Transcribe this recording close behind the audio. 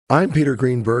I'm Peter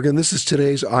Greenberg, and this is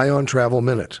today's Eye on Travel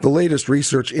Minute. The latest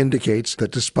research indicates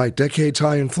that despite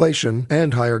decades-high inflation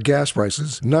and higher gas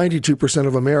prices, 92%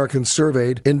 of Americans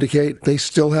surveyed indicate they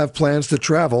still have plans to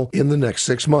travel in the next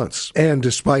 6 months. And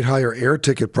despite higher air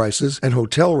ticket prices and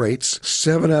hotel rates,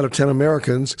 7 out of 10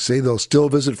 Americans say they'll still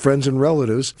visit friends and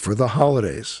relatives for the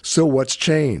holidays. So what's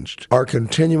changed? Our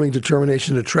continuing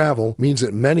determination to travel means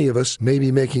that many of us may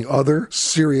be making other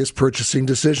serious purchasing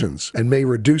decisions and may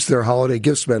reduce their holiday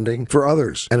gift spending for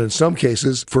others, and in some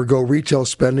cases, forgo retail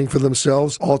spending for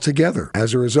themselves altogether.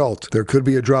 As a result, there could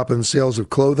be a drop in sales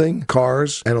of clothing,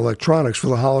 cars, and electronics for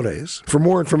the holidays. For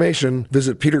more information,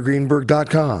 visit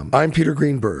petergreenberg.com. I'm Peter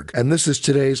Greenberg, and this is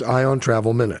today's Eye on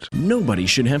Travel Minute. Nobody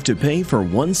should have to pay for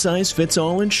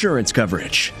one-size-fits-all insurance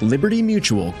coverage. Liberty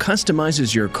Mutual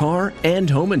customizes your car and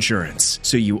home insurance,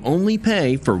 so you only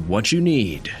pay for what you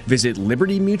need. Visit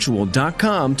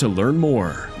libertymutual.com to learn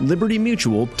more.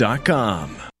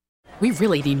 libertymutual.com. We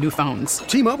really need new phones.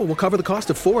 T-Mobile will cover the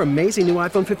cost of 4 amazing new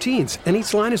iPhone 15s, and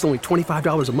each line is only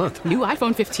 $25 a month. New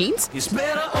iPhone 15s? It's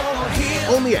better over here.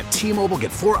 Only at T-Mobile,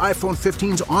 get 4 iPhone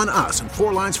 15s on us and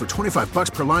 4 lines for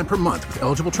 $25 per line per month with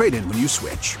eligible trade-in when you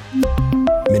switch.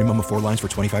 Minimum of 4 lines for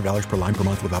 $25 per line per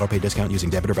month with autopay discount using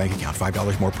debit or bank account.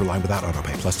 $5 more per line without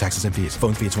autopay, plus taxes and fees.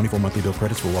 Phone fee at 24 monthly bill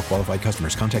credits for well-qualified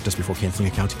customers. Contact us before canceling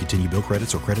account to continue bill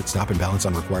credits or credit stop and balance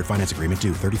on required finance agreement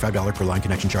due. $35 per line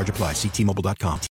connection charge applies. See T-Mobile.com.